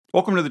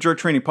Welcome to the Drug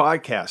Training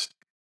Podcast.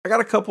 I got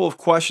a couple of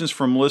questions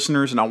from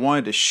listeners and I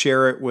wanted to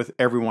share it with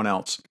everyone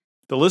else.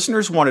 The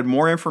listeners wanted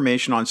more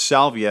information on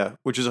salvia,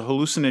 which is a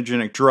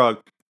hallucinogenic drug,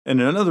 and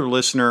another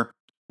listener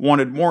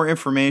wanted more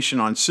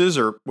information on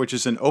Sizzurp, which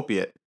is an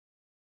opiate.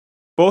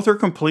 Both are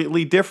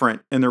completely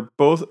different and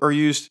both are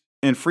used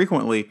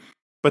infrequently,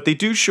 but they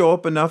do show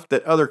up enough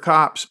that other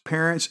cops,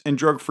 parents, and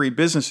drug-free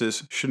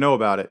businesses should know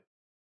about it.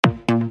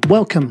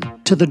 Welcome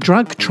to the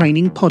Drug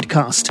Training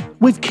Podcast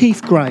with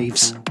Keith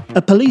Graves,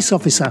 a police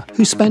officer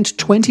who spent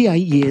 28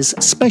 years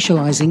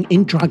specialising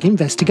in drug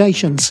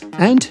investigations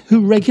and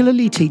who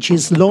regularly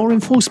teaches law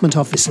enforcement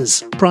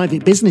officers,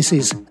 private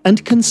businesses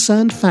and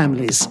concerned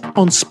families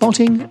on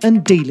spotting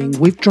and dealing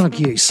with drug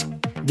use.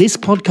 This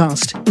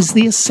podcast is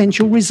the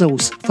essential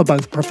resource for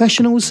both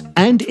professionals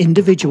and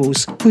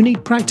individuals who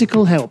need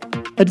practical help,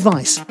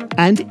 advice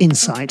and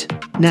insight.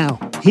 Now,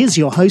 here's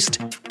your host,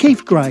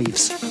 Keith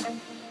Graves.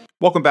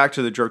 Welcome back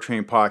to the Drug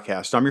Training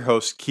Podcast. I'm your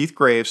host, Keith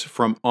Graves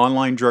from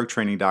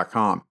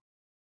OnlineDrugTraining.com.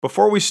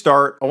 Before we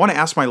start, I want to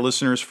ask my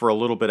listeners for a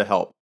little bit of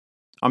help.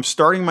 I'm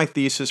starting my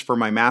thesis for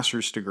my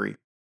master's degree.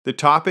 The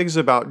topic is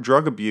about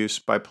drug abuse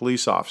by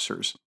police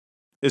officers.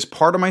 As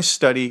part of my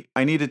study,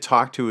 I need to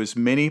talk to as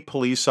many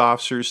police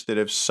officers that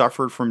have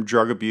suffered from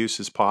drug abuse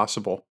as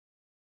possible.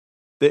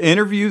 The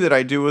interview that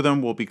I do with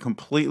them will be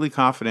completely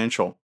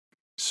confidential.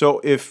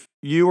 So if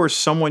you or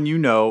someone you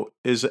know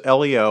is a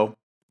LEO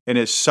and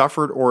has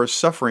suffered or is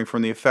suffering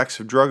from the effects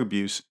of drug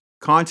abuse,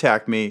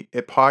 contact me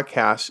at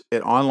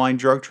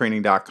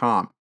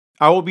podcast@onlinedrugtraining.com.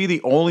 I will be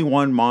the only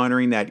one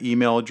monitoring that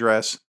email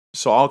address,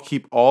 so I'll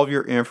keep all of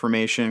your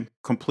information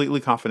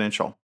completely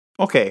confidential.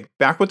 Okay,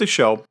 back with the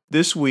show.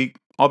 This week,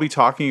 I'll be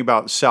talking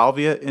about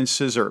salvia and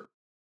Sizzurp.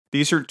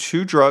 These are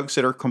two drugs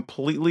that are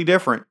completely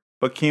different,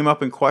 but came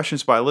up in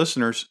questions by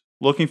listeners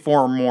looking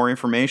for more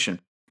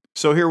information.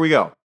 So here we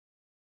go.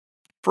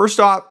 First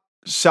off,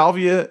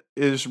 salvia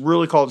is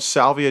really called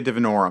Salvia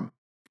divinorum.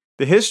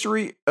 The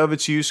history of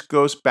its use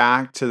goes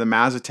back to the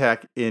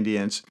Mazatec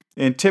Indians,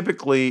 and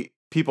typically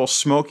people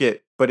smoke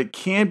it, but it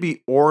can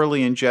be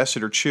orally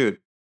ingested or chewed.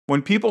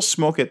 When people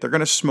smoke it, they're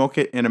going to smoke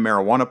it in a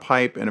marijuana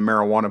pipe, in a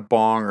marijuana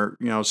bong, or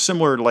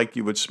similar like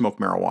you would smoke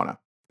marijuana.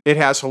 It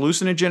has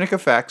hallucinogenic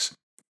effects,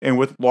 and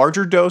with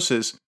larger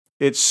doses,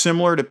 it's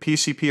similar to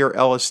PCP or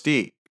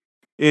LSD.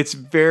 It's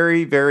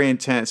very, very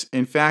intense.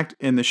 In fact,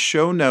 in the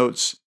show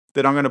notes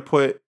that I'm going to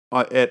put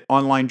at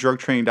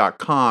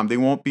onlinedrugtraining.com. They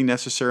won't be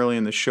necessarily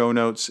in the show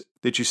notes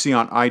that you see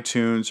on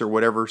iTunes or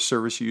whatever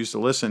service you use to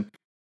listen.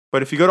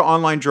 But if you go to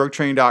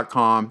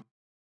onlinedrugtraining.com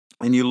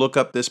and you look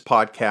up this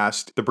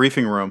podcast, The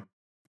Briefing Room,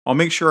 I'll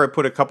make sure I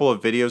put a couple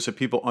of videos of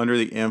people under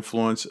the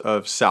influence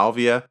of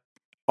salvia.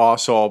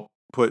 Also, I'll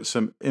put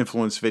some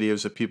influence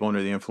videos of people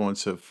under the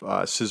influence of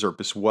Sizzurp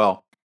as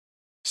well.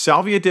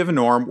 Salvia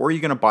divinorum, where are you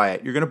going to buy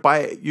it? You're going to buy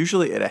it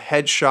usually at a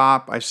head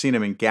shop. I've seen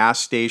them in gas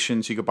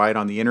stations. You can buy it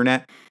on the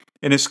internet.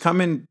 And it's come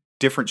in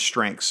different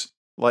strengths,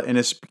 and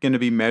it's going to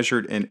be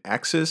measured in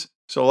X's.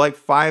 So like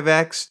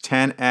 5X,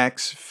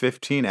 10X,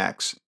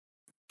 15X.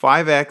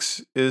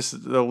 5X is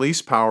the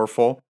least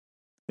powerful.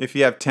 If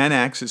you have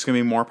 10X, it's going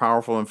to be more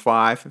powerful than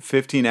 5.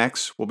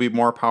 15X will be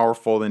more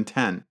powerful than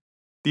 10.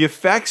 The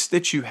effects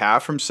that you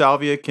have from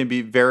salvia can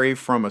vary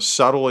from a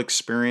subtle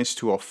experience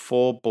to a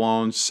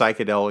full-blown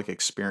psychedelic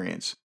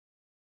experience.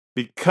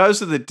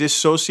 Because of the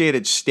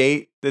dissociated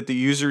state that the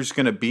user is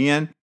going to be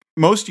in,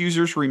 most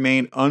users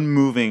remain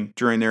unmoving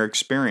during their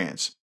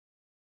experience.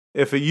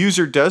 If a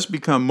user does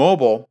become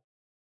mobile,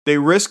 they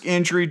risk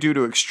injury due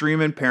to extreme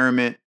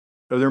impairment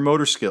of their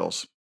motor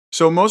skills.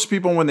 So most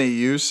people, when they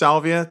use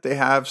salvia, they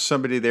have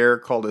somebody there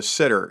called a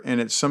sitter, and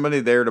it's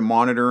somebody there to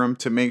monitor them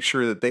to make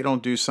sure that they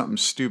don't do something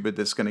stupid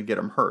that's going to get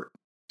them hurt.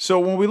 So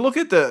when we look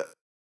at the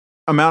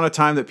amount of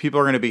time that people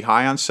are going to be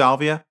high on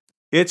salvia,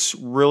 it's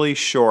really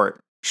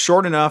short.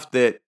 Short enough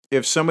that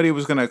if somebody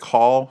was going to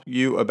call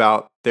you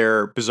about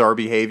their bizarre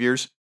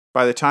behaviors,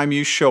 by the time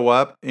you show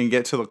up and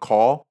get to the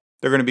call,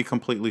 they're going to be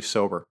completely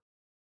sober.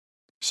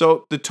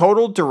 So the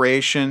total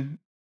duration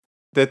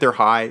that they're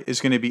high is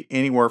going to be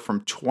anywhere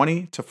from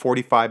 20 to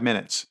 45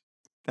 minutes.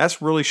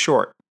 That's really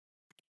short.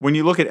 When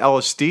you look at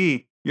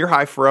LSD, you're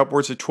high for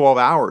upwards of 12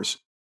 hours.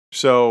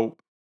 So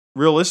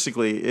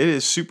realistically, it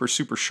is super,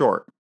 super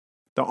short.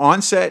 The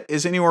onset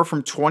is anywhere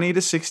from 20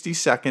 to 60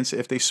 seconds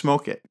if they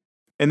smoke it.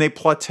 And they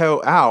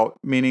plateau out,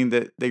 meaning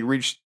that they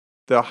reach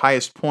the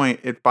highest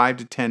point at 5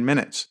 to 10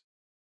 minutes.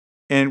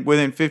 And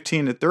within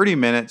 15 to 30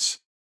 minutes,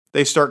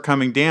 they start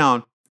coming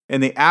down.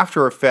 And the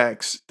after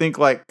effects, think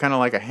kind of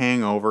like a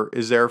hangover,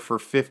 is there for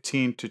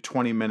 15 to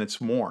 20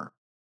 minutes more.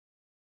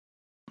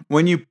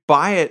 When you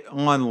buy it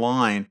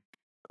online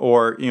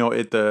or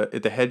at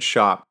the head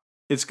shop,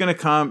 it's going to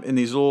come in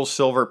these little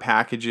silver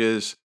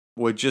packages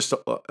with just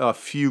a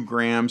few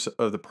grams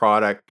of the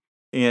product.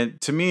 And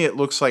to me, it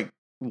looks like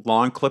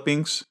lawn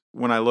clippings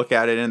when I look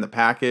at it in the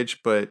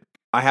package, but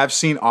I have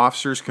seen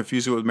officers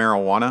confuse it with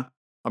marijuana.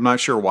 I'm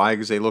not sure why,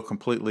 because they look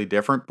completely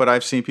different, but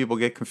I've seen people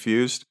get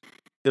confused.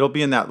 It'll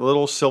be in that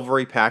little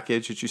silvery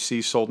package that you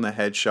see sold in a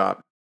head shop.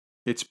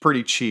 It's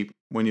pretty cheap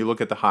when you look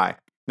at the high.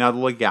 Now, the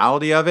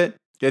legality of it,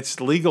 it's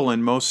legal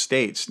in most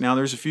states. Now,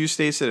 there's a few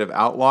states that have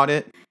outlawed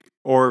it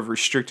or have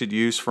restricted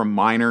use from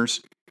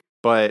minors,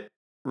 but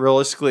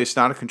realistically, it's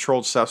not a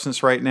controlled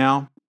substance right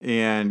now,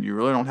 and you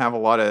really don't have a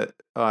lot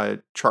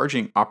of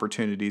charging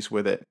opportunities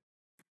with it.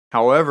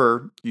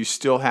 However, you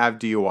still have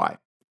DUI.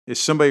 Is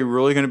somebody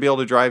really going to be able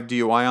to drive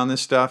DUI on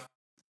this stuff?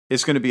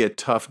 It's going to be a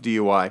tough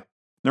DUI.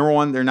 Number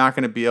one, they're not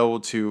going to be able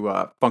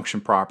to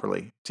function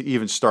properly to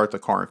even start the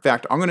car. In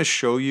fact, I'm going to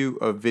show you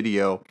a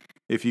video.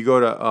 If you go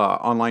to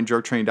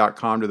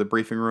onlinedrugtraining.com to the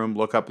briefing room,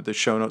 look up at the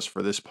show notes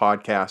for this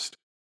podcast.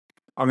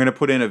 I'm going to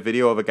put in a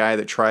video of a guy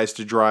that tries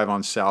to drive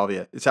on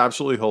salvia. It's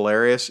absolutely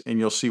hilarious, and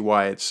you'll see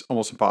why it's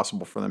almost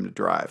impossible for them to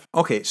drive.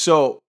 Okay,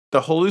 so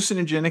the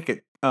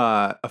hallucinogenic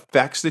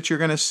effects that you're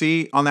going to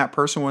see on that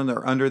person when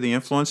they're under the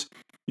influence,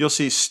 you'll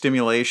see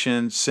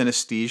stimulation,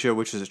 synesthesia,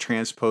 which is a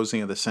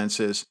transposing of the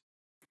senses,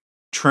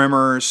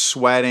 tremors,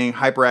 sweating,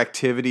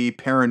 hyperactivity,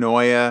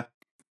 paranoia,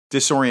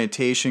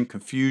 disorientation,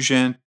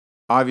 confusion,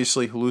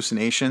 obviously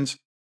hallucinations.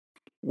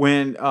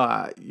 When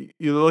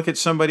you look at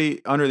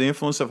somebody under the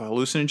influence of a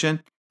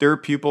hallucinogen, their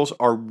pupils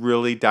are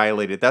really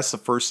dilated. That's the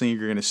first thing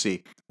you're going to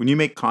see. When you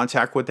make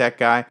contact with that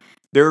guy,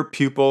 their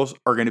pupils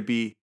are going to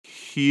be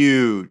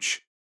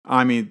huge.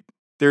 I mean,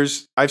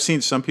 I've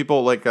seen some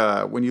people, like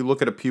when you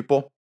look at a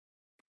pupil,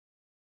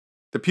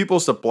 the pupil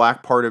is the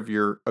black part of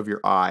your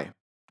eye,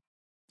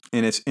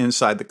 and it's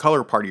inside the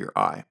color part of your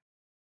eye.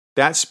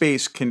 That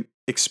space can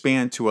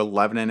expand to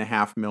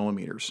 11.5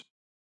 millimeters.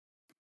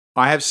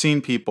 I have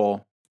seen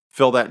people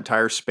fill that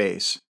entire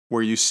space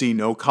where you see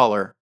no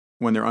color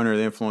when they're under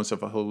the influence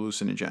of a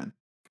hallucinogen.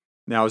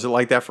 Now, is it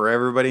like that for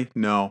everybody?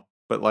 No.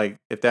 But like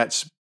if that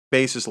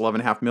space is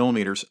 11.5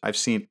 millimeters, I've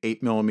seen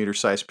 8 millimeter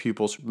sized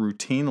pupils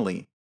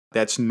routinely.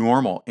 That's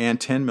normal, and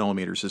 10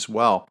 millimeters as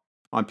well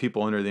on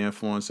people under the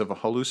influence of a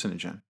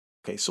hallucinogen.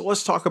 Okay, so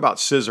let's talk about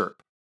Sizzurp.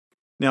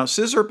 Now,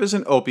 Sizzurp is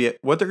an opiate.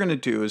 What they're going to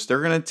do is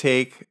they're going to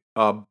take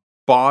a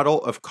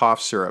bottle of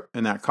cough syrup,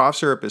 and that cough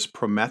syrup is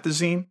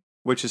promethazine,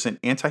 which is an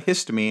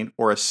antihistamine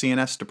or a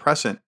CNS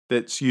depressant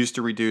that's used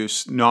to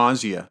reduce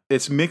nausea.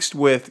 It's mixed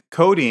with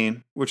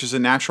codeine, which is a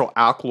natural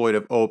alkaloid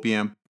of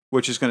opium,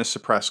 which is going to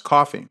suppress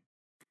coughing.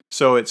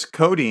 So it's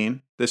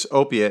codeine, this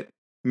opiate,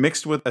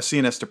 mixed with a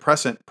CNS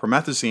depressant,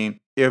 promethazine.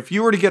 If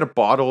you were to get a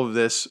bottle of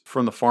this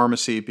from the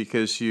pharmacy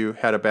because you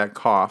had a bad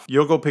cough,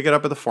 you'll go pick it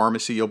up at the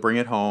pharmacy, you'll bring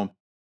it home,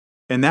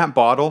 and that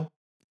bottle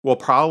will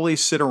probably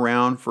sit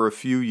around for a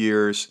few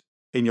years,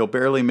 and you'll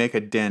barely make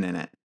a dent in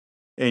it.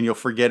 And you'll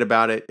forget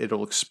about it,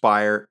 it'll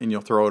expire, and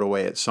you'll throw it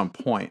away at some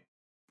point.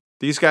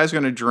 These guys are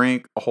going to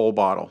drink a whole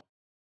bottle.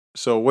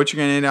 So what you're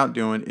going to end up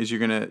doing is you're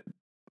going to,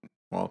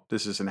 well,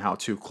 this isn't a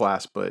how-to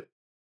class, but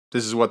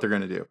this is what they're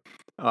going to do.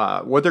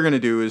 What they're going to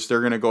do is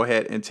they're going to go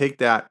ahead and take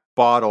that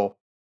bottle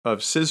of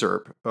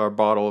Sizzurp, or a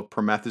bottle of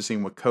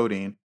promethazine with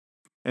codeine,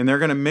 and they're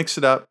going to mix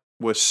it up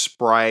with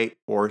Sprite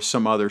or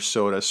some other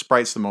soda.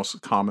 Sprite's the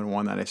most common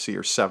one that I see,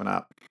 or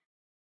 7-Up.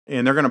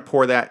 And they're going to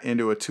pour that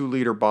into a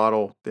 2-liter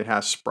bottle that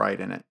has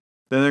Sprite in it.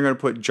 Then they're going to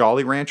put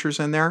Jolly Ranchers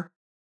in there,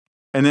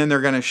 and then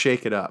they're going to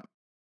shake it up.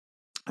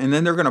 And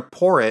then they're going to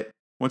pour it,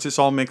 once it's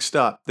all mixed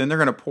up, then they're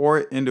going to pour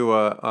it into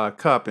a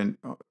cup, and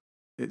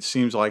it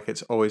seems like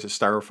it's always a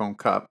styrofoam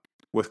cup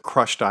with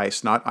crushed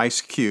ice, not ice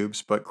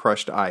cubes, but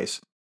crushed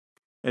ice.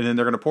 And then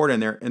they're going to pour it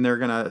in there, and they're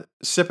going to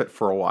sip it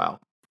for a while.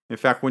 In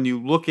fact, when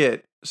you look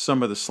at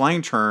some of the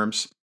slang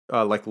terms,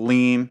 like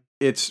lean,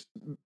 it's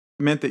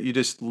meant that you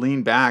just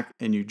lean back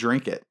and you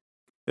drink it.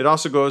 It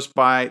also goes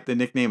by the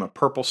nickname of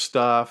purple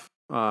stuff,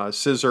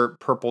 Sizzurp,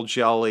 purple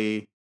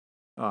jelly,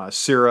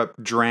 syrup,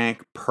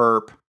 drank,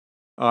 perp.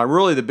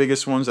 Really the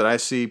biggest ones that I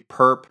see,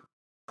 perp,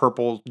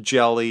 purple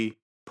jelly,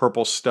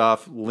 purple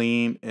stuff,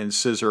 lean, and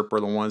Sizzurp are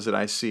the ones that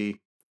I see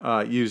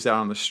used out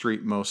on the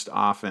street most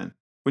often.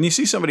 When you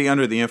see somebody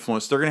under the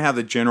influence, they're going to have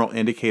the general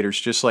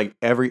indicators just like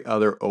every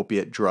other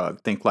opiate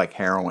drug. Think like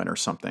heroin or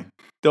something.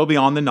 They'll be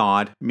on the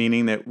nod,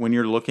 meaning that when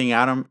you're looking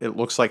at them, it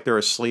looks like they're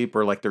asleep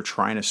or like they're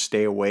trying to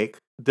stay awake.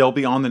 They'll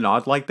be on the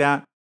nod like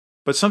that.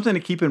 But something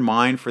to keep in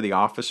mind for the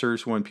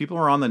officers, when people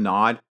are on the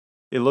nod,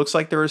 it looks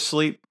like they're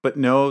asleep, but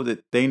know that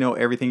they know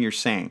everything you're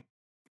saying.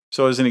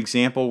 So as an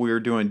example, we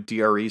were doing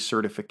DRE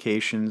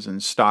certifications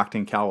in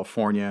Stockton,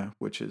 California,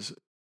 which is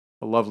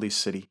a lovely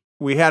city.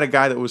 We had a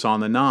guy that was on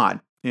the nod.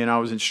 And I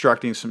was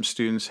instructing some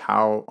students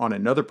on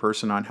another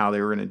person on how they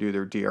were going to do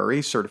their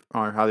DRE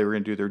or how they were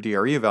going to do their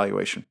DRE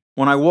evaluation.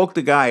 When I woke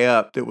the guy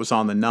up that was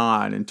on the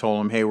nod and told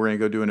him, hey, we're going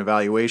to go do an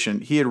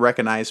evaluation, he had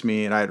recognized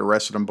me and I had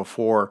arrested him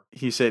before.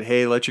 He said,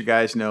 hey, let you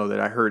guys know that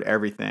I heard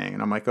everything.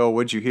 And I'm like, oh,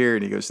 what'd you hear?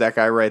 And he goes, that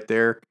guy right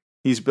there,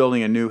 he's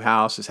building a new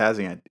house, is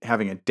having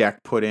a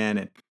deck put in,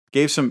 and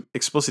gave some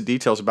explicit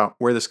details about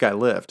where this guy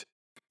lived.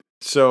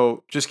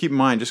 So just keep in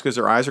mind, just because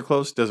their eyes are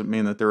closed doesn't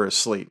mean that they're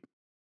asleep.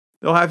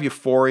 They'll have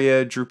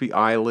euphoria, droopy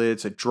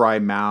eyelids, a dry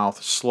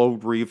mouth, slow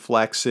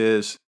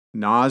reflexes,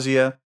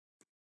 nausea,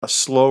 a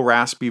slow,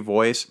 raspy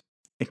voice,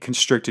 and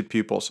constricted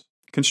pupils.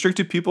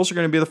 Constricted pupils are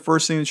going to be the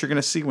first thing that you're going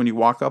to see when you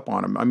walk up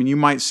on them. I mean, you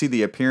might see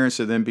the appearance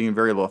of them being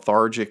very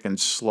lethargic and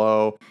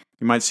slow,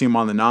 You might see them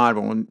on the nod,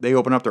 but when they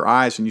open up their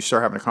eyes and you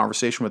start having a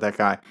conversation with that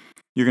guy,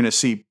 you're going to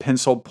see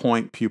pencil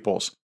point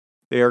pupils.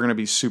 They are going to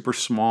be super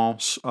small,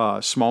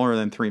 smaller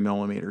than 3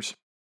 millimeters.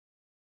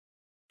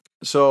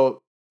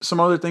 So some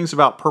other things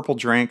about purple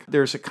drink.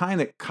 There's a kind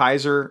that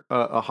Kaiser,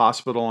 a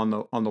hospital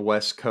on the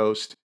West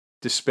Coast,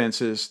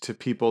 dispenses to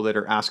people that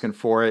are asking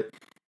for it.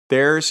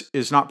 Theirs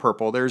is not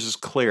purple. Theirs is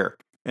clear.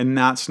 And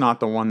that's not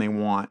the one they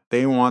want.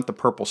 They want the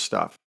purple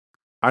stuff.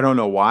 I don't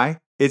know why.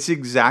 It's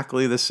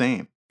exactly the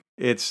same.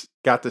 It's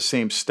got the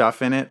same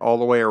stuff in it all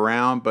the way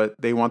around, but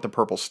they want the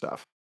purple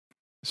stuff.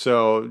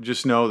 So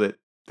just know that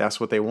that's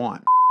what they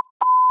want.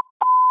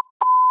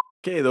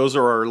 Okay, those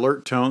are our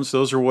alert tones.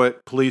 Those are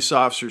what police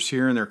officers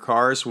hear in their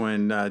cars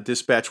when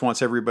dispatch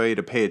wants everybody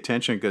to pay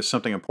attention because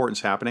something important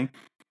is happening.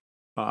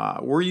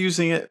 We're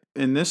using it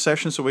in this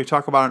session so we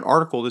talk about an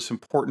article that's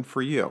important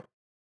for you.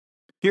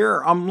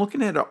 Here, I'm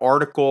looking at an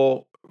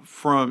article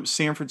from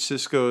San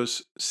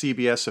Francisco's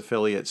CBS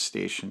affiliate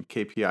station,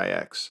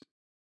 KPIX.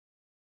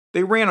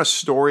 They ran a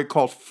story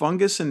called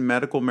Fungus in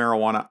Medical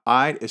Marijuana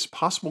Eyed as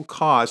Possible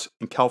Cause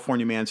in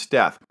California Man's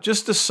Death.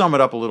 Just to sum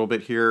it up a little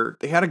bit here,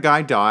 they had a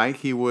guy die.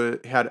 He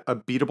had a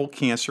beatable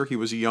cancer. He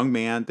was a young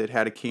man that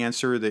had a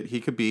cancer that he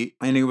could beat,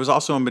 and he was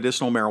also a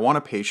medicinal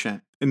marijuana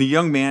patient. And the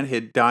young man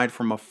had died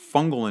from a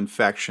fungal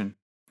infection,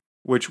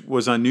 which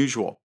was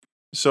unusual.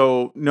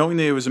 So knowing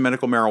that he was a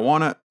medical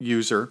marijuana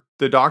user,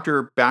 the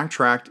doctor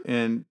backtracked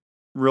and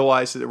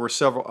realized that there were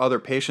several other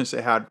patients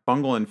that had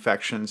fungal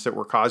infections that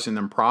were causing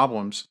them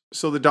problems.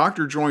 So the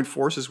doctor joined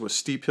forces with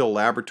Steep Hill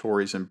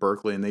Laboratories in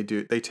Berkeley, and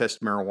they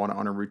test marijuana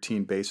on a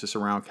routine basis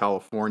around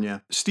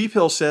California. Steep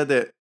Hill said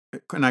that,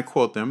 and I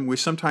quote them, "We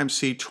sometimes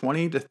see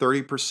 20 to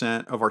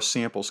 30% of our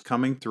samples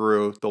coming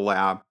through the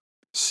lab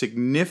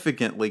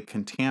significantly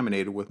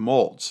contaminated with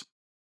molds."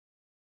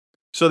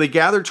 So they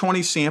gathered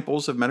 20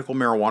 samples of medical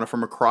marijuana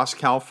from across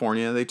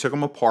California. They took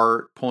them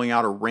apart, pulling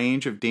out a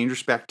range of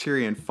dangerous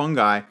bacteria and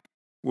fungi,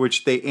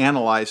 which they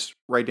analyzed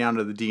right down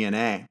to the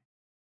DNA.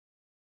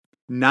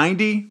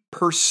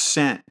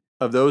 90%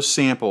 of those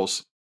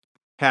samples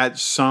had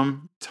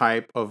some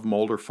type of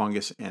mold or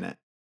fungus in it.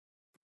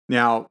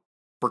 Now,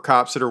 for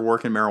cops that are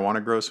working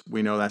marijuana grows,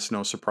 we know that's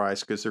no surprise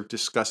because they're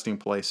disgusting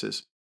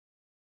places.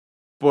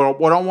 But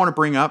what I want to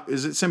bring up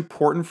is it's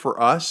important for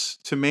us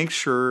to make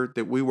sure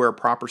that we wear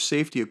proper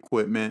safety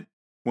equipment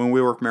when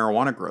we work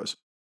marijuana grows.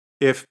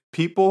 If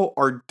people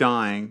are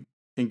dying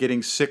and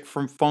getting sick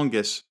from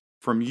fungus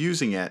from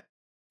using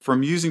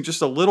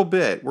just a little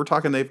bit, we're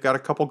talking they've got a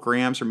couple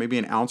grams or maybe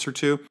an ounce or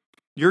two,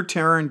 you're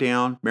tearing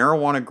down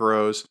marijuana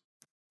grows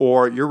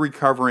or you're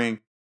recovering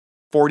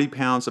 40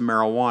 pounds of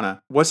marijuana.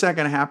 What's that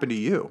going to happen to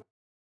you?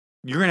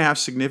 You're going to have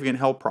significant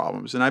health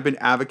problems. And I've been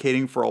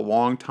advocating for a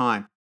long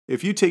time.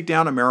 If you take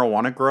down a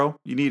marijuana grow,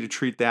 you need to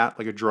treat that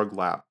like a drug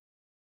lab.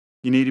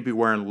 You need to be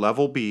wearing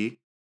level B,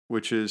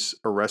 which is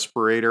a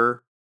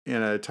respirator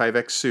in a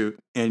Tyvek suit,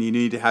 and you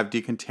need to have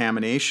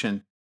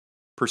decontamination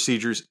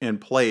procedures in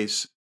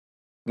place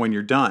when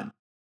you're done.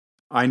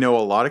 I know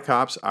a lot of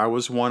cops, I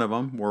was one of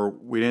them, where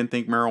we didn't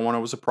think marijuana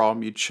was a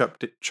problem. You'd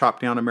chop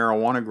down a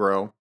marijuana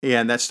grow,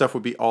 and that stuff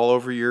would be all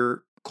over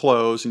your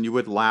clothes, and you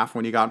would laugh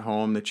when you got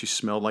home that you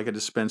smelled like a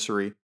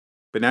dispensary.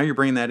 But now you're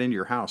bringing that into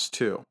your house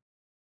too.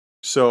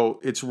 So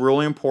it's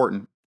really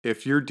important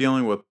if you're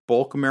dealing with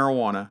bulk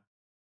marijuana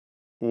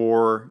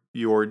or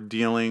you're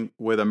dealing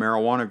with a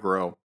marijuana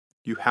grow,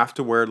 you have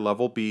to wear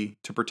level B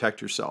to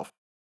protect yourself.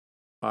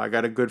 I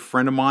got a good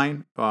friend of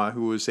mine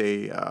who was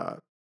a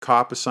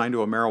cop assigned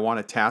to a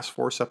marijuana task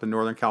force up in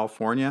Northern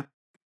California.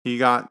 He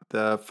got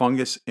the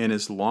fungus in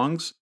his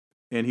lungs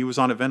and he was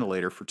on a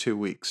ventilator for 2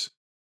 weeks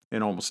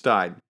and almost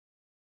died.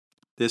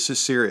 This is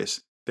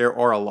serious. There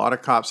are a lot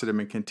of cops that have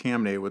been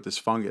contaminated with this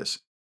fungus.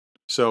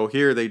 So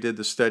here they did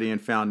the study and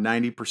found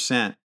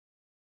 90%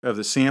 of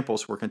the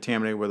samples were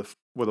contaminated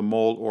with a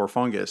mold or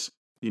fungus.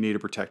 You need to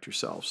protect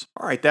yourselves.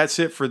 All right, that's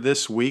it for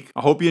this week.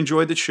 I hope you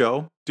enjoyed the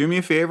show. Do me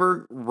a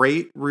favor,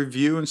 rate,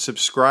 review, and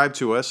subscribe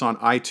to us on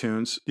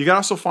iTunes. You can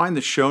also find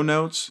the show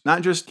notes,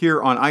 not just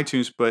here on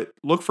iTunes, but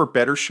look for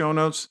better show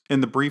notes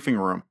in the briefing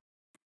room.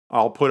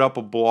 I'll put up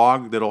a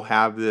blog that'll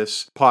have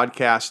this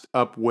podcast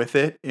up with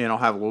it, and I'll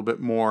have a little bit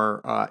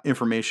more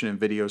information and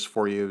videos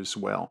for you as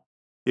well.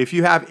 If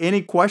you have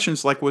any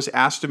questions like was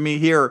asked of me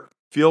here,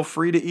 feel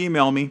free to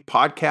email me,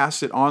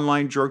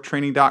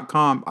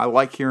 podcast@onlinedrugtraining.com. I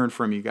like hearing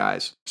from you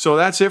guys. So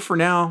that's it for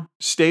now.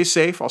 Stay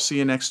safe. I'll see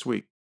you next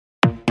week.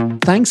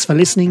 Thanks for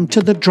listening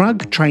to the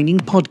Drug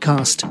Training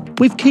Podcast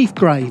with Keith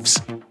Graves.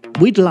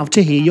 We'd love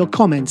to hear your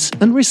comments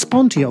and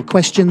respond to your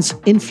questions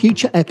in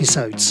future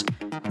episodes.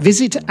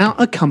 Visit our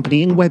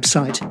accompanying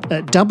website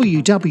at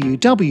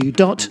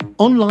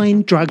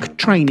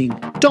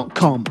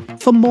www.onlinedrugtraining.com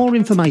for more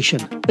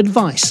information,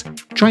 advice,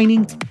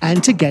 training,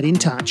 and to get in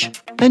touch.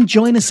 And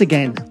join us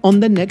again on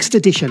the next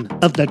edition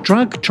of the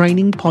Drug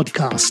Training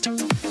Podcast.